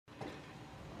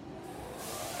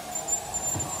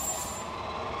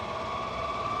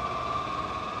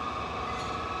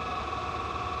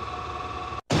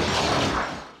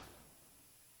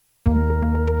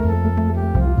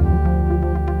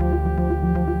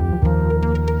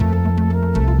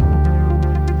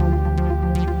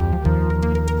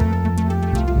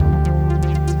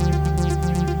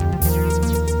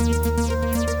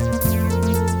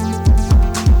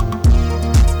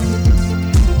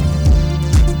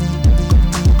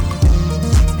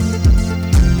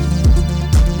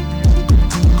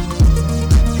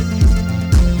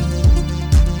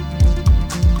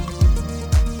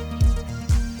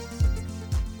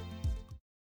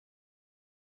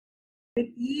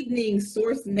evening,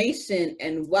 Source Nation,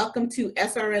 and welcome to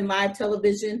SRN Live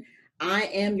Television. I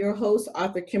am your host,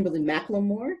 author Kimberly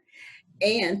McLemore,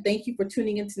 and thank you for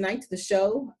tuning in tonight to the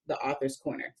show, The Author's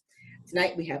Corner.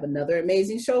 Tonight, we have another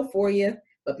amazing show for you,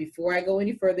 but before I go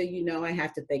any further, you know I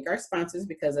have to thank our sponsors,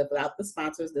 because without the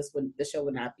sponsors, the show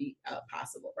would not be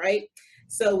possible, right?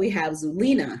 So we have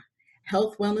Zulina,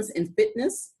 Health, Wellness, and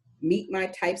Fitness, Meet My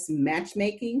Types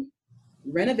Matchmaking,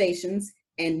 Renovations,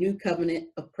 and New Covenant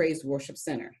of Praise Worship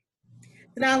Center.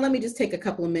 So now let me just take a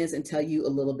couple of minutes and tell you a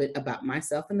little bit about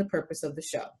myself and the purpose of the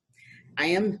show. I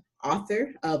am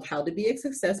author of How to Be a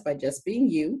Success by Just Being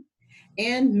You,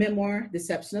 and memoir,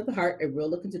 Deception of the Heart, A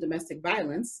Real Look into Domestic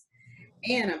Violence.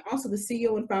 And I'm also the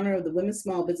CEO and founder of the Women's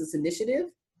Small Business Initiative,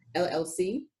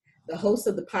 LLC, the host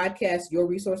of the podcast, Your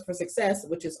Resource for Success,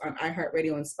 which is on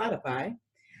iHeartRadio and Spotify,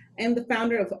 and the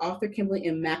founder of Author Kimberly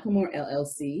M. McLemore,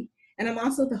 LLC. And I'm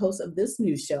also the host of this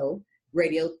new show,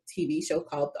 radio TV show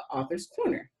called The Author's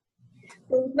Corner.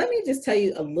 So let me just tell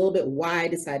you a little bit why I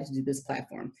decided to do this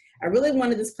platform. I really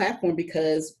wanted this platform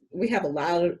because we have a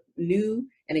lot of new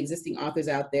and existing authors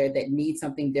out there that need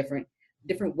something different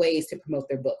ways to promote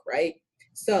their book, right?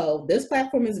 So this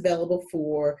platform is available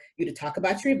for you to talk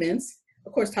about your events,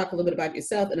 of course, talk a little bit about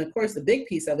yourself, and of course, the big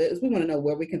piece of it is we want to know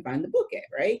where we can find the book at,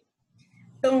 right?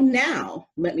 So now,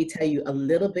 let me tell you a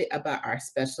little bit about our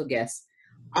special guest,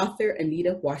 author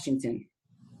Anita Washington.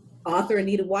 Author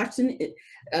Anita Washington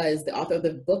is the author of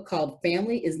the book called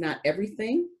Family is Not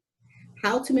Everything: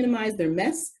 How to Minimize Their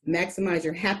Mess, Maximize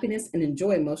Your Happiness, and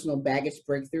Enjoy Emotional Baggage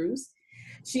Breakthroughs.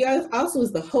 She also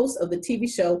is the host of the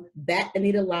TV show That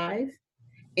Anita Live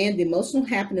and the Emotional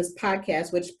Happiness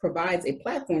Podcast, which provides a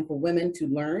platform for women to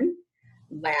learn,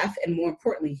 laugh, and more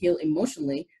importantly, heal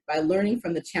emotionally by learning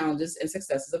from the challenges and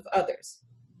successes of others.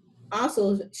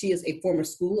 Also, she is a former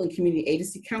school and community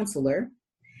agency counselor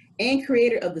and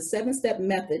creator of the 7-Step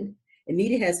Method.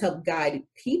 Anita has helped guide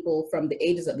people from the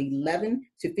ages of 11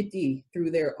 to 50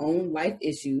 through their own life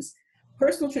issues,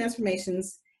 personal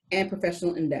transformations, and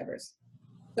professional endeavors.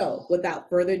 So without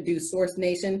further ado, Source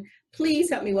Nation, please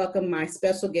help me welcome my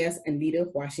special guest, Anita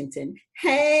Washington.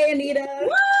 Hey, Anita.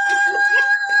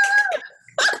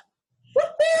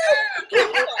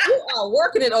 You are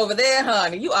working it over there,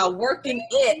 honey. You are working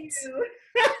it.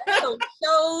 So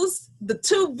shows, the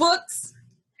 2 books.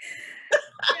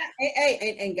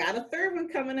 Hey, and got a 3rd one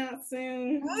coming out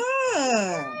soon.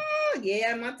 Oh,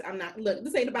 yeah, I'm not, look,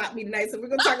 this ain't about me tonight, so we're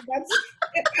going to talk about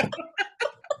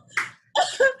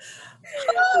you.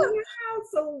 Wow,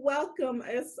 so welcome.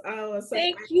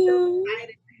 Thank you. I'm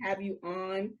excited to have you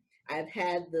on. I've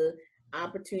had the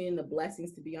opportunity and the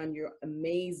blessings to be on your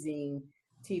amazing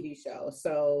TV show.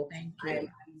 So I'm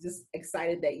just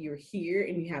excited that you're here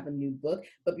and you have a new book.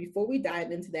 But before we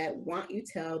dive into that, why don't you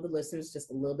tell the listeners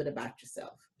just a little bit about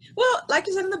yourself? Well, like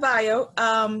you said in the bio,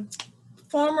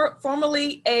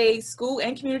 formerly a school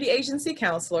and community agency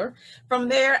counselor. From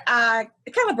there, I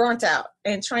kind of burnt out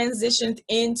and transitioned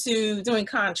into doing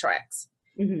contracts.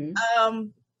 Mm-hmm.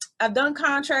 I've done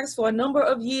contracts for a number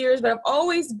of years, but I've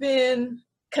always been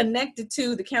connected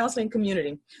to the counseling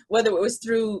community, whether it was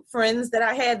through friends that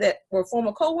I had that were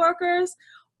former coworkers,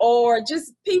 or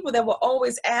just people that were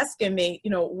always asking me,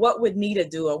 what would Nita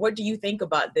do, or what do you think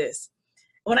about this?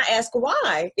 When I ask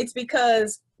why, it's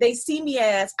because they see me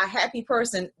as a happy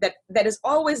person that is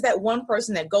always that one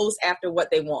person that goes after what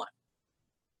they want.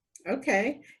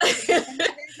 Okay.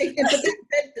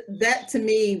 that to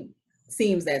me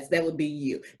seems that would be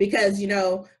you, because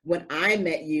when I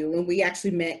met you, when we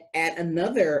actually met at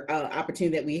another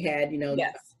opportunity that we had,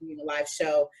 yes, the live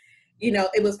show,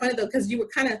 it was funny though, because you were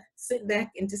kind of sitting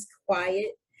back and just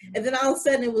quiet, and then all of a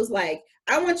sudden it was like,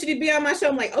 I want you to be on my show.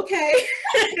 I'm like, okay.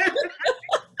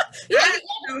 Yeah,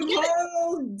 a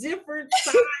whole different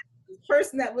side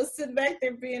person that was sitting back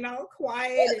there being all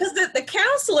quiet. Because the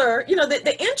counselor,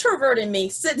 the introvert in me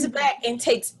sits back and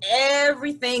takes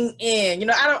everything in.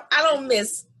 I don't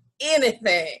miss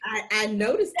anything. I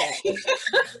noticed that.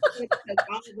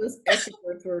 All of us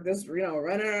extroverts were just,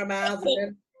 running our mouths,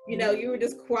 and then, you were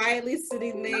just quietly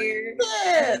sitting there,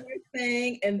 doing your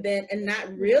thing, and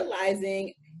not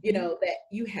realizing, that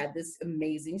you had this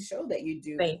amazing show that you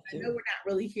do. Thank you. I know we're not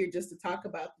really here just to talk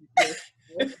about this,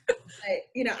 but,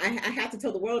 I have to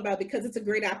tell the world about it, because it's a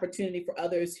great opportunity for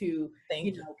others who,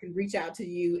 can reach out to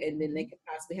you, and then they can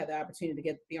possibly have the opportunity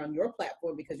to be on your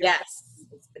platform, because your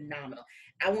platform is phenomenal.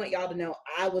 I want y'all to know,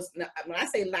 when I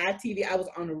say live TV, I was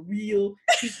on a real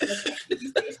TV station.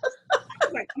 I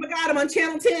was like, oh my God, I'm on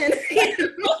Channel 10.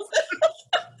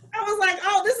 I was like,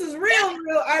 oh, this is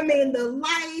real. I mean, the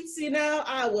lights, you know,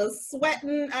 I was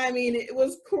sweating. I mean, it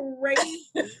was crazy.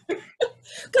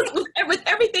 Because with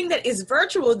everything that is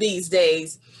virtual these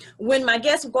days, when my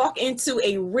guests walk into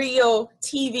a real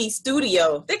TV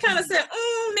studio, they kind of said,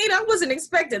 Nate, I wasn't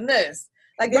expecting this.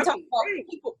 Like they talk about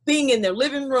people being in their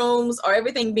living rooms or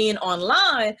everything being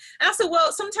online. And I said,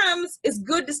 well, sometimes it's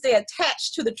good to stay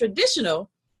attached to the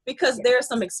traditional because there's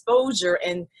some exposure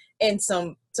and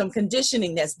some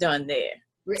conditioning that's done there.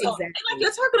 Exactly. So, and like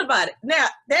you're talking about it. Now,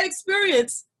 that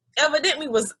experience evidently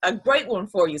was a great one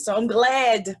for you. So I'm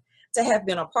glad to have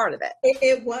been a part of that.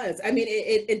 It was. I mean,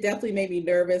 it definitely made me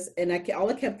nervous. And all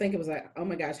I kept thinking was like, oh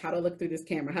my gosh, how do I look through this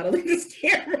camera? How do I look through this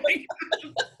camera?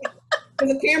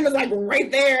 Because the camera's like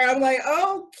right there. I'm like,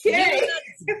 okay. You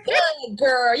looked good,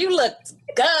 girl. You looked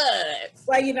good.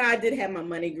 Well, you know, I did have my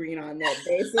money green on that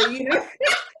day. So, you know.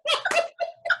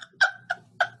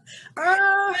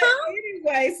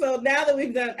 Anyway, so now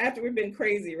that after we've been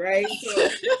crazy, right? So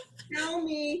tell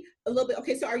me a little bit.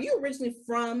 Okay, so are you originally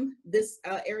from this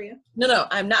area? No,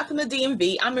 I'm not from the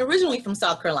DMV. I'm originally from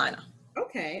South Carolina.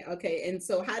 Okay. And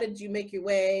so how did you make your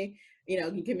way? You know,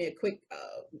 can you give me a quick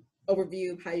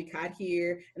overview of how you got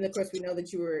here? And of course, we know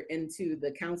that you were into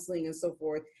the counseling and so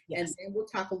forth. Yes. And then we'll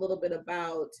talk a little bit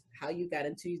about how you got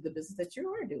into the business that you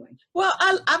are doing. Well,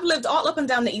 I've lived all up and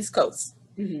down the East Coast.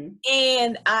 Mm-hmm.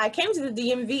 And I came to the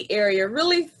DMV area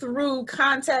really through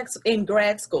contacts in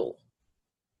grad school.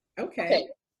 Okay.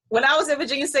 When I was at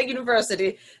Virginia State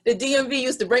University, the DMV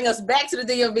used to bring us back to the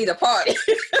DMV to party.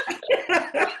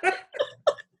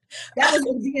 That was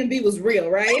when DMV was real,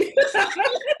 right?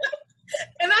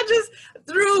 And I just,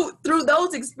 through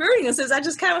those experiences, I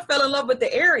just kind of fell in love with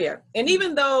the area. And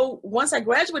even though once I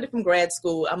graduated from grad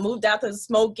school, I moved out to the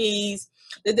Smokies,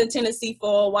 lived in Tennessee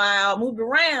for a while, moved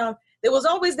around, there was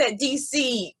always that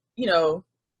DC, you know,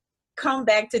 come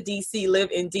back to DC,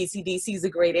 live in DC. DC is a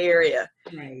great area.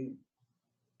 Right.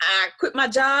 I quit my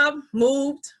job,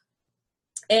 moved,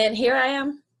 and here I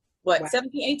am,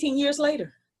 17, 18 years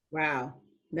later. Wow.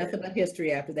 Nothing but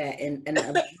history after that. And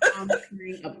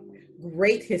a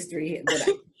great history.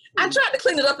 I tried to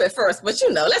clean it up at first, but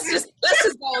you know, let's just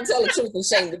go and tell the truth and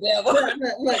shame the devil.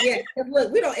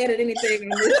 Look, we don't edit anything.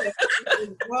 It is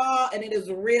raw and it is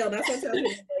real. That's what I tell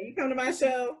people. You come to my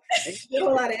show and you do a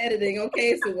whole lot of editing,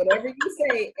 okay? So whatever you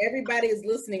say, everybody is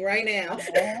listening right now.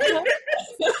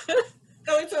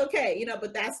 So it's okay, you know,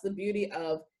 but that's the beauty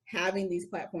of having these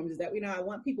platforms is that, you know, I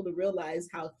want people to realize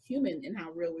how human and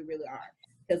how real we really are.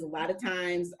 Because a lot of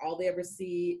times all they ever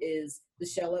see is the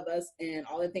shell of us and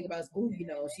all they think about is, ooh, you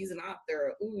know, she's an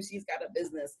author, ooh, she's got a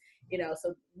business, you know,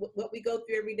 so what we go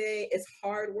through every day is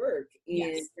hard work. And,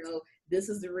 yes. You know, this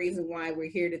is the reason why we're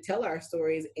here to tell our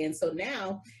stories. And so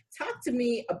now talk to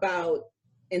me about,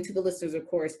 and to the listeners, of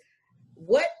course,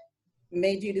 what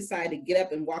made you decide to get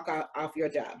up and walk off your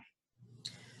job?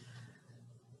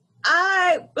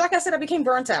 Like I said, I became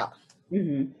burnt out.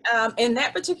 Mm-hmm. In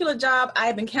that particular job, I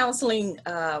had been counseling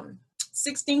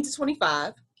 16 to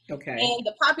 25. Okay. And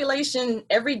the population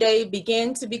every day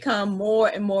began to become more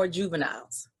and more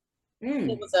juveniles.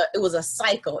 It was a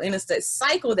cycle, and it's that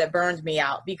cycle that burned me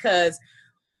out because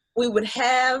we would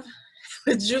have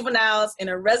the juveniles in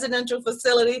a residential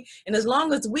facility, and as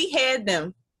long as we had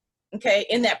them, okay,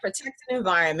 in that protected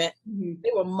environment,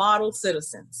 they were model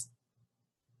citizens.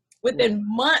 Within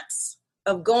months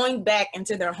of going back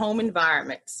into their home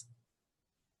environments,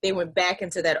 they went back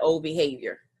into that old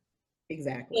behavior.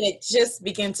 Exactly. And it just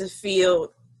began to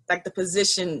feel like the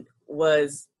position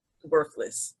was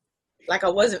worthless. Like I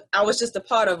was just a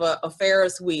part of a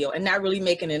Ferris wheel and not really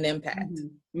making an impact.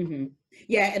 Mm-hmm.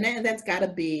 Yeah, and that's got to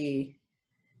be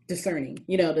discerning,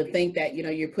 you know, to think that, you know,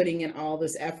 you're putting in all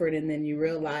this effort and then you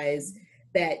realize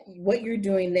that what you're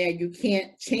doing there, you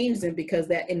can't change them because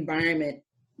that environment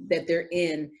that they're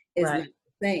in is not the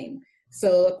same.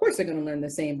 So of course they're going to learn the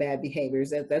same bad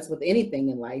behaviors. That's with anything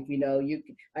in life, you know. You,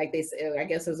 like they say, I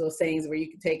guess there's those sayings where you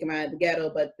can take them out of the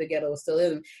ghetto, but the ghetto is still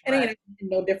in them. And you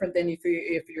know, no different than if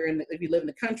you live in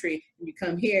the country and you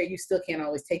come here, you still can't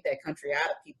always take that country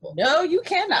out of people. No, you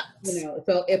cannot. You know,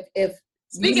 so if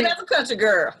speaking as a country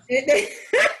girl.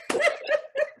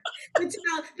 But you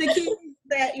know, the key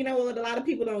that, you know, what a lot of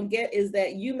people don't get is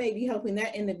that you may be helping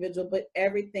that individual, but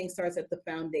everything starts at the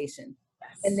foundation.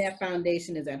 Yes. And that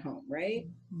foundation is at home, right?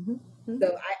 Mm-hmm.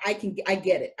 So I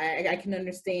get it. I can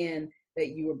understand that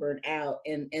you were burnt out.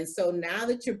 And so now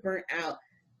that you're burnt out,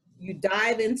 you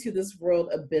dive into this world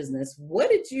of business. What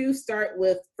did you start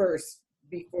with first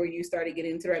before you started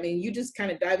getting into it? I mean, you just kind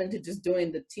of dive into just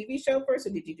doing the TV show first, or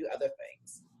did you do other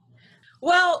things?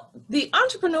 Well, the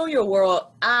entrepreneurial world,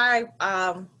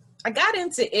 I got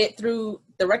into it through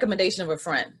the recommendation of a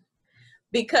friend,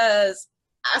 because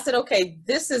I said, okay,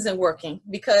 this isn't working,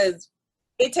 because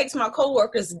it takes my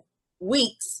coworkers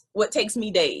weeks what takes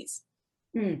me days.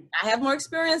 I have more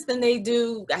experience than they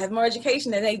do. I have more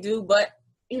education than they do, but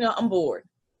I'm bored.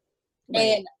 Right.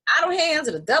 And idle hands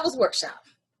at a devil's workshop.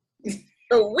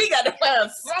 So we got to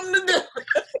find something to do.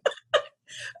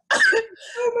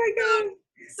 Oh my God.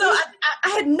 So I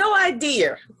had no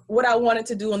idea what I wanted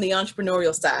to do on the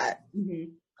entrepreneurial side.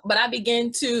 But I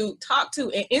began to talk to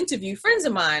and interview friends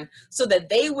of mine so that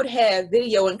they would have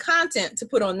video and content to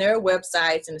put on their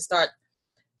websites and to start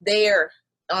their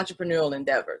entrepreneurial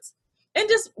endeavors. And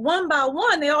just one by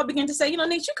one, they all began to say,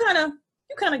 Nate, you kind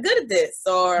of good at this,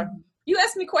 or you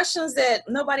ask me questions that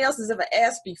nobody else has ever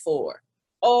asked before,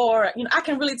 or I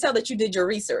can really tell that you did your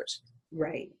research.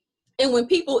 Right. And when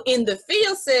people in the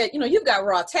field said, you've got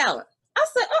raw talent, I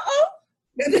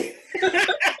said,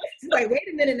 like,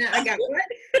 wait a minute now, I got what?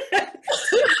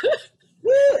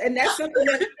 Woo, and that's something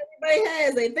that everybody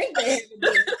has. They think they have.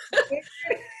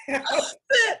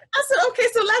 I said, okay,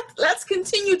 so let's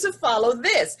continue to follow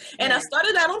this. And I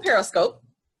started out on Periscope.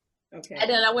 Okay. And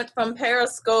then I went from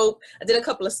Periscope. I did a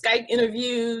couple of Skype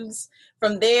interviews.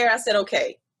 From there, I said,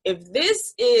 okay, if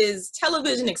this is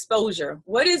television exposure,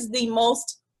 what is the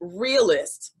most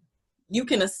realist you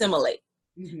can assimilate?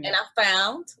 And I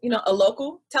found, a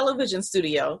local television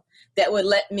studio that would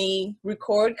let me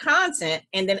record content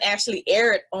and then actually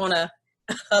air it on a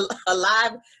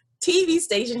live TV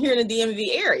station here in the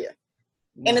DMV area.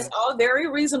 Wow. And it's all very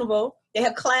reasonable. They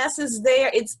have classes there.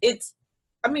 It's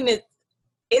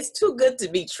too good to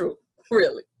be true,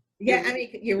 really. Yeah, I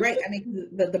mean, you're right. I mean,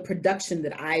 the production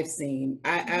that I've seen,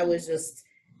 I was just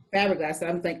flabbergasted.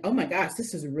 I'm thinking, oh my gosh,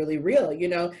 this is really real.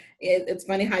 It's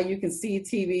funny how you can see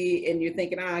TV and you're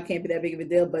thinking, it can't be that big of a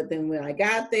deal. But then when I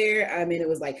got there, I mean, it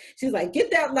was like, she's like,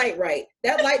 get that light right.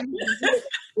 That light,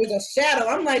 there's a shadow.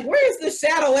 I'm like, where is the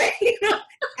shadow at?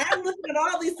 I'm looking at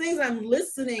all these things. I'm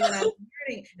listening and I'm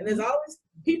learning. And there's always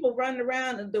people running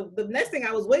around. And the next thing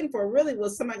I was waiting for really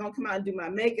was somebody going to come out and do my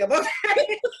makeup.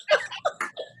 Okay.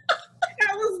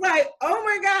 I was like, oh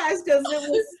my gosh, because it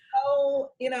was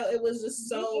so, it was just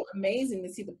so amazing to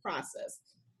see the process.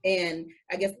 And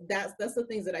I guess that's the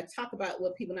things that I talk about,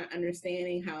 what people not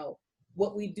understanding, how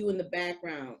what we do in the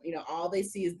background, all they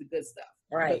see is the good stuff.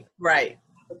 Right, right.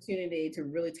 Opportunity to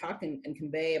really talk and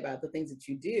convey about the things that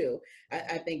you do.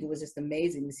 I think it was just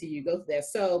amazing to see you go through that.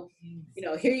 So,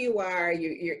 here you are,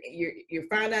 you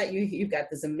found out you've got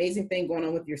this amazing thing going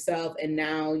on with yourself, and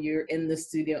now you're in the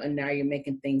studio and now you're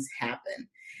making things happen.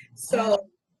 So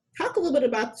talk a little bit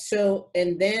about the show,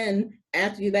 and then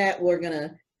after that, we're going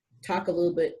to talk a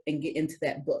little bit and get into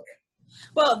that book.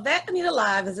 Well, That Anita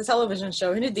Live is a television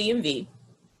show in the DMV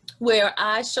where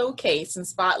I showcase and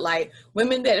spotlight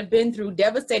women that have been through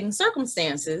devastating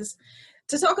circumstances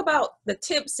to talk about the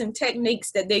tips and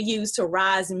techniques that they use to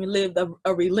rise and live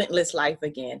a relentless life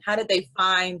again. How did they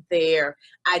find their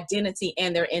identity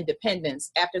and their independence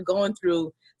after going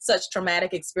through such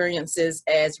traumatic experiences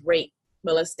as rape,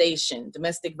 molestation,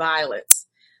 domestic violence?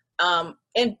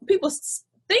 And people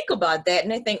think about that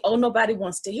and they think, oh, nobody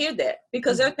wants to hear that,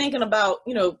 because they're thinking about,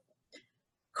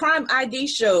 crime ID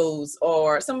shows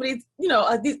or somebody,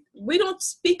 we don't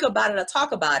speak about it or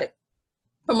talk about it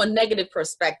from a negative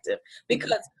perspective,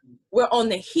 because we're on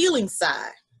the healing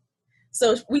side.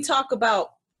 So we talk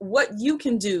about what you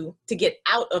can do to get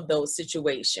out of those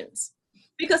situations,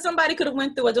 because somebody could have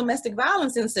went through a domestic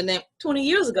violence incident 20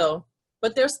 years ago,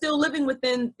 but they're still living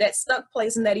within that stuck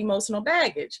place and that emotional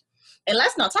baggage. And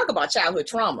let's not talk about childhood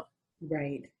trauma.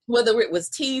 Right. Whether it was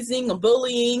teasing or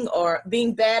bullying or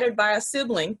being battered by a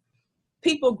sibling,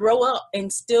 people grow up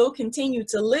and still continue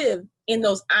to live in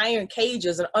those iron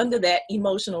cages and under that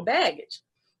emotional baggage.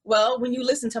 Well, when you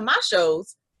listen to my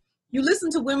shows, you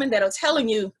listen to women that are telling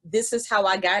you, this is how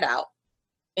I got out,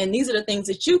 and these are the things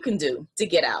that you can do to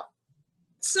get out.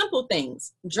 Simple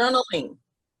things, journaling.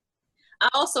 I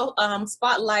also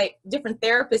spotlight different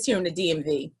therapists here in the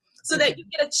DMV, so that you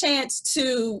get a chance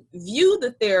to view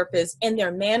the therapist and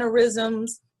their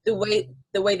mannerisms, the way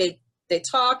they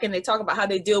talk, and they talk about how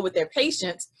they deal with their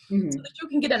patients, so that you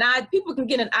can get people can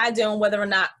get an idea on whether or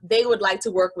not they would like to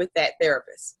work with that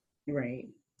therapist. Right.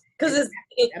 Because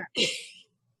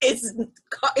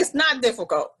it's not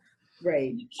difficult.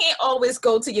 Right. You can't always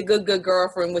go to your good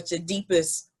girlfriend with your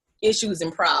deepest issues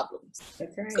and problems.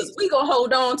 That's right. Because we gonna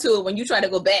hold on to it when you try to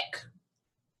go back.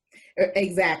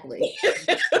 Exactly.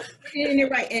 And you're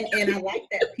right. And I like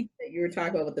that piece that you were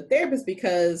talking about with the therapist,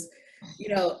 because,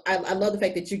 I love the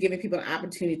fact that you're giving people an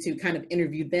opportunity to kind of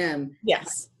interview them.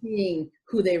 Yes. Seeing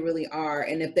who they really are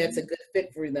and if that's a good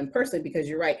fit for them personally, because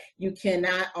you're right, you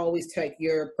cannot always take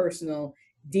your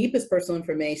deepest personal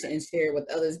information and share it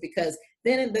with others, because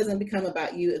then it doesn't become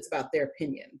about you, it's about their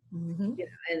opinion. You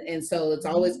know? And so it's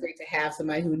always great to have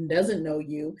somebody who doesn't know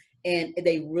you and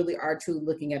they really are truly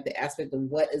looking at the aspect of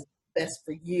what is best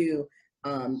for you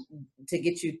to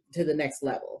get you to the next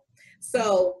level.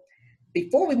 So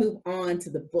before we move on to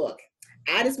the book,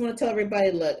 I just want to tell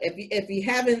everybody, look, if you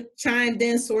haven't chimed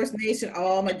in, Source Nation,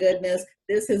 oh my goodness,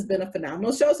 this has been a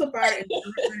phenomenal show so far. And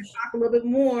we're going to talk a little bit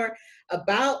more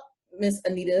about Miss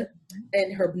Anita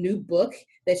and her new book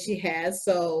that she has.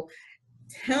 So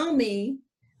tell me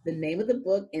the name of the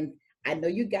book, and I know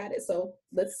you got it, so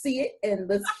let's see it and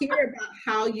let's hear about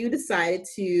how you decided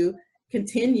to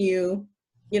continue,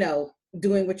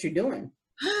 doing what you're doing.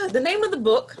 The name of the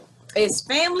book is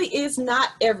Family is Not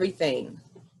Everything.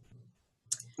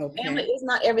 Okay. Family is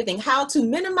not everything. How to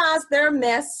minimize their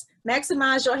mess,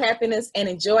 maximize your happiness, and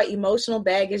enjoy emotional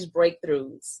baggage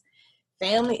breakthroughs.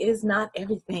 Family is not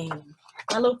everything.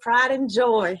 My little pride and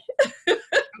joy.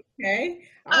 Okay.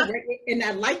 All right. And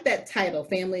I like that title,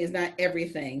 Family is Not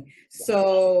Everything.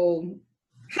 So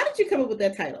how did you come up with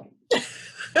that title?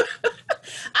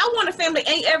 I want a family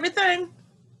ain't everything,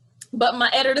 but my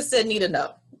editor said, Nita,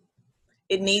 no.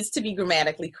 It needs to be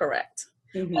grammatically correct.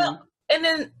 Well, and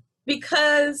then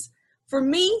because for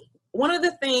me, one of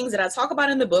the things that I talk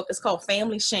about in the book is called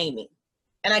family shaming.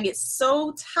 And I get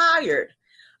so tired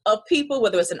of people,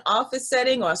 whether it's an office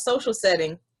setting or a social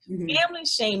setting, family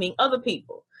shaming other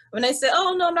people. When they say,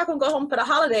 oh, no, I'm not going to go home for the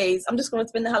holidays. I'm just going to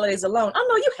spend the holidays alone. Oh,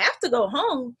 no, you have to go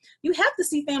home. You have to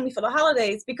see family for the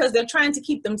holidays because they're trying to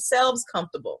keep themselves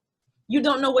comfortable. You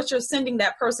don't know what you're sending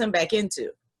that person back into.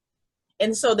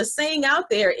 And so the saying out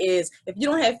there is, if you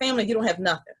don't have family, you don't have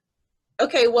nothing.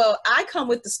 Okay, well, I come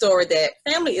with the story that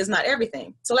family is not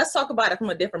everything. So let's talk about it from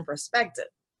a different perspective.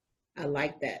 I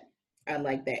like that.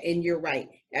 And you're right.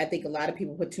 I think a lot of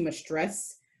people put too much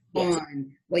stress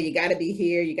on, well, you got to be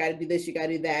here, you got to do this, you got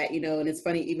to do that, and it's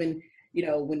funny, even,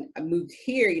 when I moved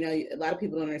here, a lot of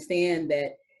people don't understand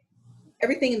that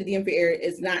everything in the DMV area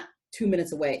is not 2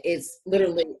 minutes away. It's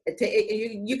literally,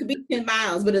 you could be 10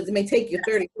 miles, but it may take you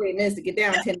 30, 40 minutes to get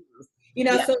down 10 miles.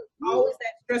 So always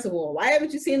that stress of, well, why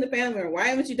haven't you seen the family, or why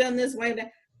haven't you done this? Why haven't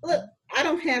look, I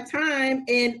don't have time,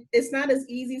 and it's not as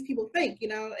easy as people think,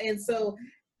 and so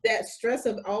that stress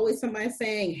of always somebody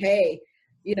saying, hey,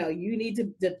 you need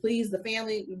to please the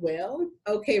family. Well,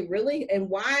 okay, really? And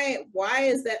why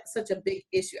is that such a big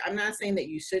issue? I'm not saying that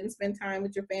you shouldn't spend time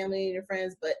with your family and your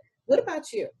friends, but what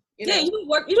about you? You don't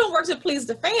work to please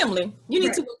the family. You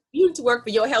need to work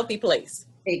for your healthy place.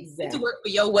 Exactly. You need to work for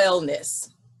your wellness.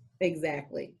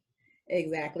 Exactly.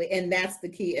 And that's the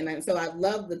key. And so I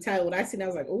love the title. When I seen it, I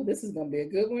was like, oh, this is going to be a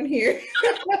good one here.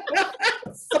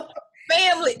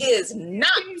 Family is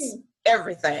not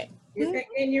everything.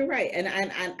 And you're right. And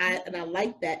I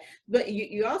like that. But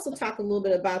you also talk a little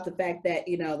bit about the fact that,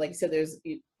 like you said,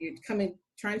 you're trying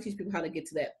to teach people how to get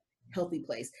to that healthy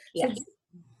place. Yes.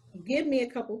 So give me a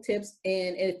couple tips.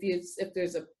 And if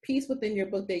there's a piece within your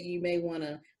book that you may want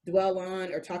to dwell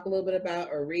on or talk a little bit about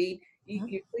or read,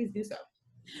 you please do so.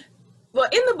 Well,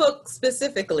 in the book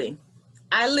specifically,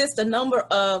 I list a number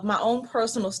of my own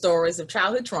personal stories of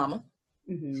childhood trauma.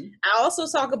 I also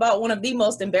talk about one of the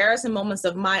most embarrassing moments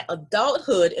of my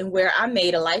adulthood and where I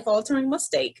made a life-altering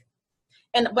mistake.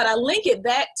 But I link it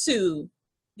back to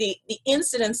the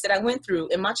incidents that I went through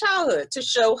in my childhood to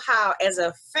show how, as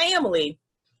a family,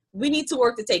 we need to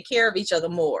work to take care of each other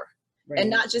more. Right. And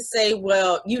not just say,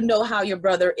 well, you know how your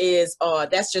brother is, or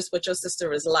that's just what your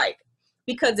sister is like.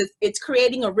 Because it's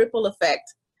creating a ripple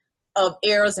effect of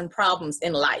errors and problems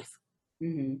in life.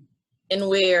 And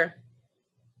where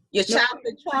your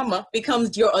childhood trauma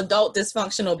becomes your adult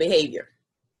dysfunctional behavior.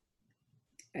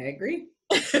 I agree.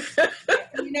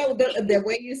 The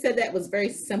way you said that was very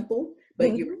simple,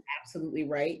 but you were absolutely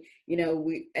right.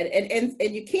 And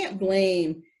you can't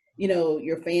blame,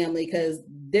 your family, because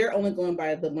they're only going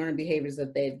by the learned behaviors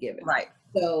that they've given. Right.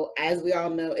 So as we all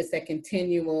know, it's that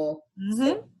continual.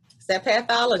 It's that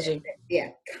pathology. Yeah,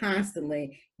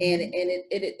 constantly. And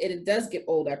it does get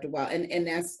old after a while. And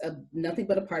that's nothing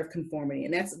but a part of conformity.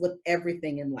 And that's with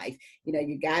everything in life.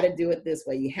 You got to do it this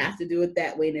way. You have to do it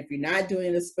that way. And if you're not doing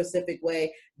it a specific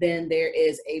way, then there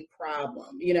is a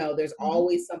problem. There's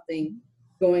always something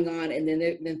going on. And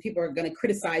then people are going to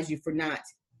criticize you for not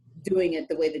doing it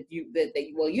the way that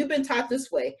you've been taught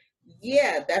this way.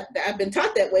 Yeah, that I've been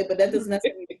taught that way, but that doesn't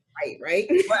necessarily be right?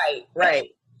 Right.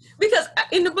 Because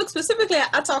in the book specifically,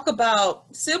 I talk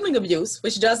about sibling abuse,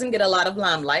 which doesn't get a lot of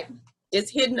limelight. It's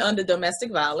hidden under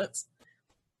domestic violence,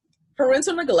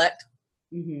 parental neglect,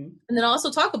 Mm-hmm. And then also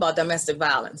talk about domestic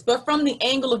violence, but from the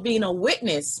angle of being a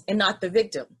witness and not the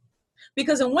victim.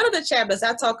 Because in one of the chapters,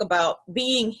 I talk about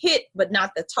being hit, but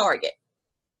not the target.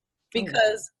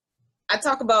 Because I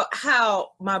talk about how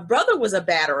my brother was a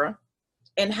batterer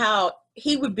and how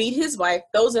he would beat his wife.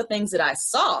 Those are things that I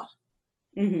saw.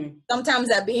 Mm-hmm. Sometimes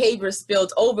that behavior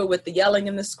spilled over with the yelling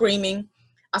and the screaming.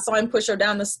 I saw him push her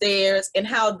down the stairs, and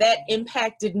how that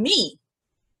impacted me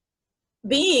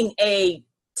being a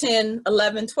 10,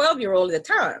 11, 12-year-old at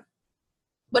the time.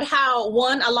 But how,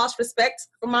 one, I lost respect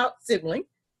for my sibling.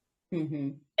 Mm-hmm.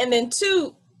 And then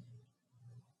two,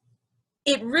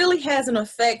 it really has an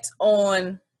effect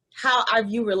on how I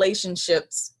view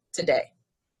relationships today.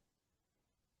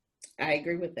 I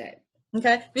agree with that.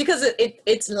 Okay, because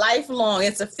it's lifelong.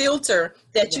 It's a filter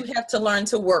that you have to learn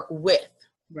to work with.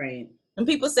 Right. And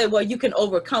people say, well, you can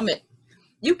overcome it.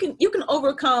 You can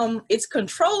overcome its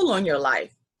control on your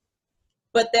life.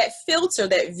 But that filter,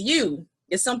 that view,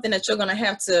 is something that you're going to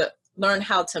have to learn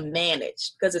how to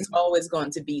manage, because it's always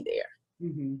going to be there.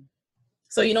 Mm-hmm.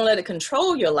 So you don't let it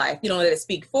control your life. You don't let it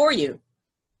speak for you.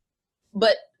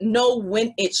 But know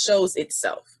when it shows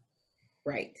itself.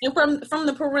 Right. And from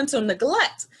the parental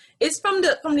neglect, it's from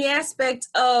the aspect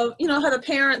of, how the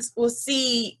parents will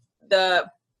see the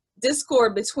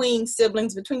discord between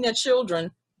siblings, between their children.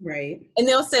 Right. And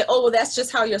they'll say, oh, well, that's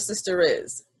just how your sister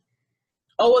is.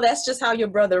 Oh, well, that's just how your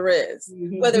brother is.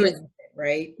 Mm-hmm. Whether it's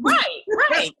right.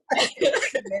 Right.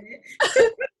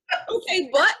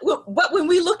 Okay, but when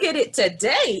we look at it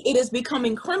today, it is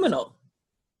becoming criminal.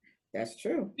 That's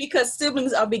true. Because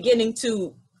siblings are beginning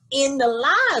to end the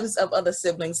lives of other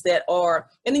siblings that are,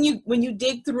 and then when you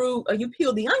dig through or you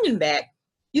peel the onion back,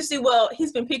 you see, well,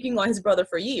 he's been picking on his brother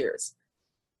for years.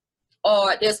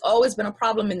 Or there's always been a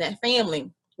problem in that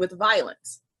family with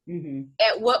violence. Mm-hmm.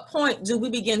 At what point do we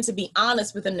begin to be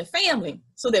honest within the family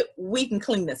so that we can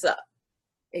clean this up?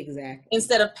 Exactly.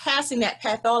 Instead of passing that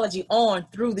pathology on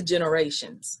through the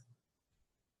generations.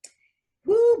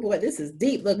 Boy, this is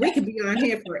deep. Look, we could be on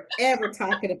here forever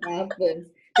talking about this.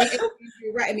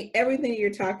 You're right. I mean, everything you're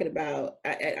talking about,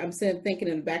 I'm sitting thinking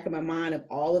in the back of my mind of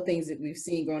all the things that we've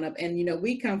seen growing up. And,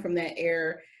 we come from that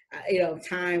era, of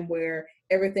time where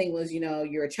everything was,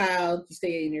 you're a child, you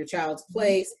stay in your child's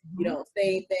place, you don't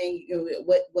say anything,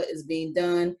 what is being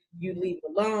done, you leave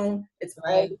it alone. It's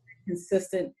always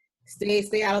consistent.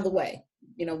 Stay out of the way.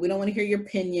 We don't want to hear your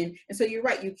opinion. And so you're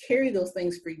right. You carry those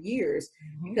things for years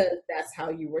because that's how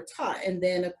you were taught. And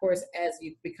then, of course, as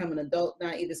you become an adult,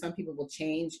 now either some people will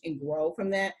change and grow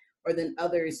from that, or then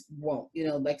others won't.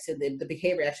 Like I said, the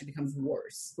behavior actually becomes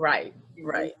worse. Right.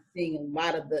 Seeing a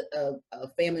lot of the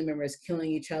family members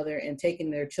killing each other and taking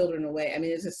their children away. I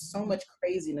mean, there's just so much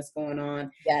craziness going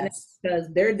on. Yes. Because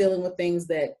they're dealing with things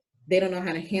that they don't know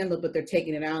how to handle, but they're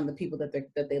taking it out on the people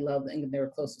that they love and they're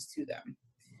closest to them.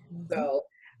 So,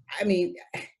 I mean,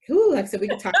 like I said, we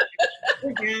can talk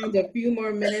down to a few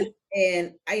more minutes.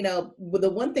 And the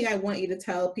one thing I want you to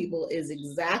tell people is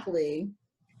exactly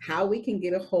how we can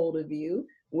get a hold of you,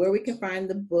 where we can find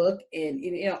the book, and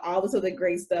all this other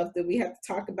great stuff that we have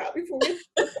to talk about before we.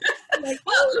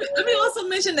 Well, let me also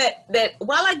mention that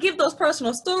while I give those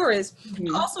personal stories,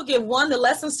 I also give one, the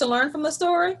lessons to learn from the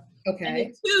story. Okay.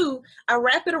 And two, I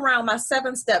wrap it around my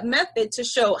 7-step method to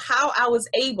show how I was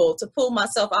able to pull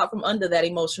myself out from under that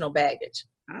emotional baggage.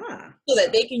 So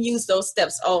that they can use those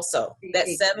steps also. That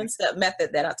 7-step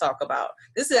method that I talk about.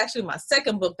 This is actually my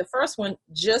second book. The first one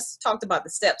just talked about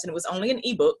the steps, and it was only an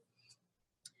ebook.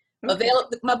 Okay.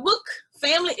 My book,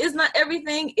 Family Is Not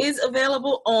Everything, is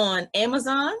available on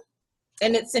Amazon,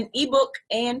 and it's an ebook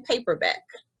and paperback.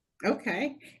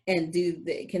 Okay. And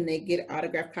can they get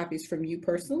autographed copies from you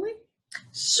personally?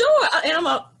 Sure. And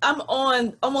I'm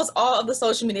on almost all of the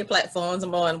social media platforms.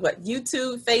 I'm on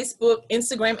YouTube, Facebook,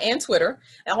 Instagram, and Twitter.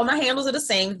 And all my handles are the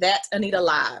same, that Anita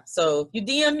Live. So if you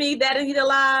DM me, that Anita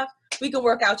Live, we can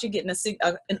work out you getting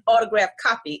an autographed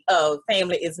copy of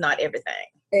Family Is Not Everything.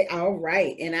 Hey, all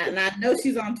right. And I know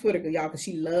she's on Twitter, y'all, because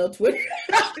she loves Twitter.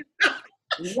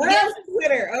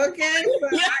 Twitter, okay? So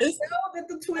yes. I know that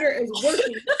the Twitter is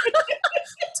working.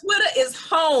 Twitter is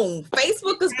home.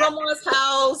 Facebook is grandma's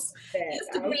house.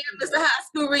 Instagram is the high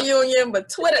school reunion, but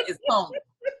Twitter is home.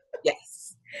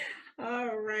 Yes.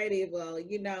 All righty. Well,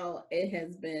 it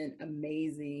has been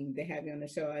amazing to have you on the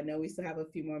show. I know we still have a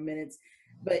few more minutes,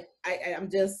 but I'm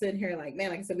just sitting here like, man,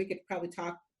 like I said, we could probably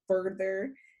talk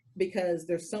further because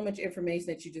there's so much information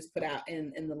that you just put out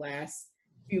in the last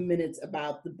few minutes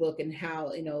about the book and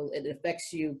how, it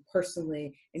affects you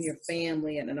personally and your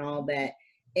family and all that.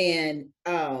 And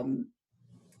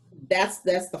that's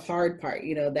the hard part,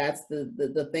 that's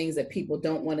the things that people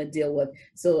don't want to deal with.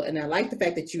 So, and I like the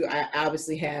fact that I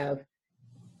obviously have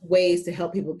ways to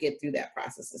help people get through that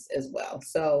process as well.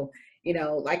 So,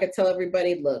 like I tell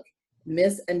everybody, look,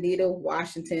 Miss Anita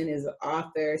Washington is an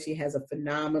author. She has a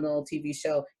phenomenal TV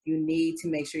show. You need to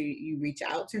make sure you reach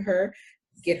out to her,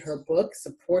 get her book,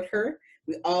 support her.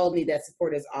 We all need that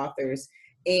support as authors.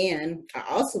 And I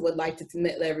also would like to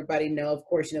let everybody know, of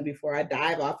course, before I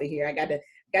dive off of here, I got to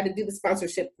do the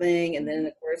sponsorship thing, and then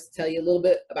of course tell you a little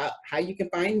bit about how you can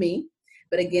find me.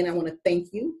 But again, I want to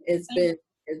thank you. It's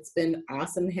been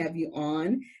awesome to have you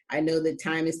on. I know that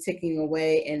time is ticking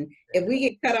away, and if we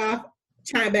get cut off,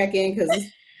 chime back in because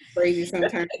it's crazy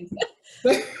sometimes.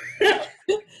 Thank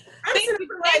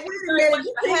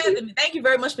you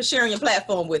very much for sharing your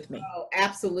platform with me. Oh,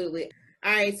 absolutely.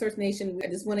 All right, Source Nation, I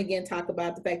just want to again talk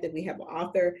about the fact that we have an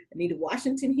author, Anita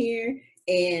Washington, here.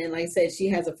 And like I said, she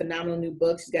has a phenomenal new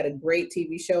book. She's got a great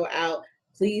TV show out.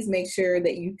 Please make sure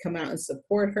that you come out and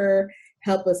support her,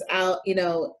 help us out,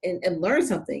 and learn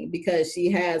something, because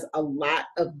she has a lot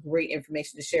of great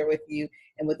information to share with you.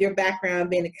 And with your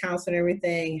background, being a counselor and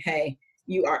everything, hey,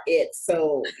 you are it.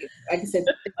 So like I said,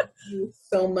 thank you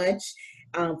so much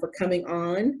for coming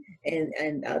on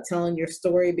and telling your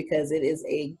story, because it is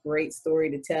a great story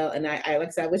to tell. And I like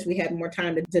I said, I wish we had more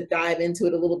time to dive into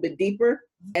it a little bit deeper.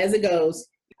 As it goes,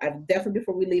 I've definitely,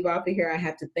 before we leave off of here, I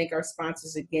have to thank our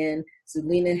sponsors again: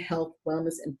 Zulina Health,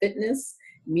 Wellness, and Fitness,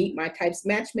 Meet My Types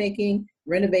Matchmaking,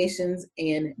 Renovations,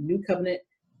 and New Covenant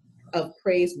of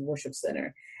Praise Worship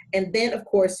Center. And then, of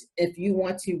course, if you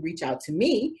want to reach out to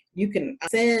me, you can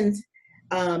send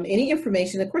any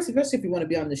information. Of course, especially if you want to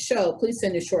be on the show, please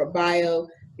send your short bio,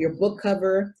 your book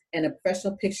cover, and a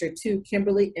professional picture to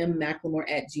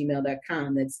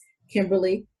KimberlyMMclemore@gmail.com. That's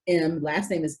Kimberly M,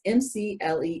 last name is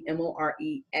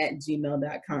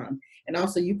McLemore@gmail.com. And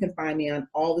also you can find me on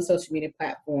all the social media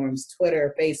platforms: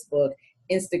 Twitter, Facebook,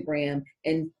 Instagram,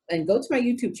 and go to my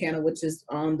YouTube channel, which is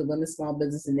on the Women's Small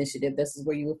Business Initiative. This is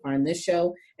where you will find this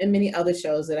show and many other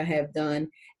shows that I have done.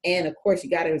 And of course, you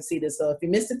got to see this. So if you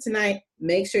missed it tonight,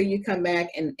 make sure you come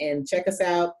back and check us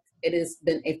out. It has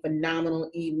been a phenomenal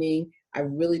evening. I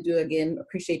really do, again,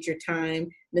 appreciate your time.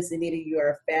 Miss Anita, you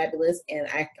are fabulous, and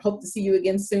I hope to see you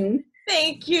again soon.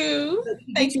 Thank you.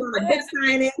 Thank you on the book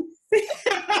signing.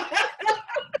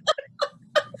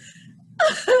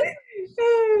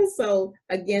 So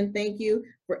again, thank you.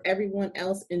 For everyone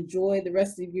else, enjoy the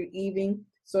rest of your evening.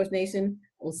 Source Nation,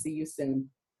 we'll see you soon.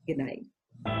 Good night.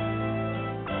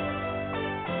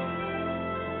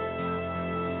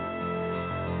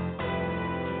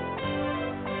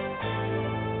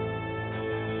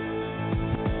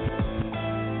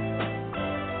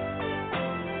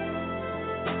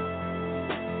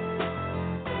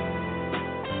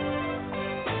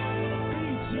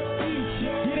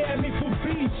 Get at me for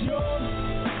beats, y'all.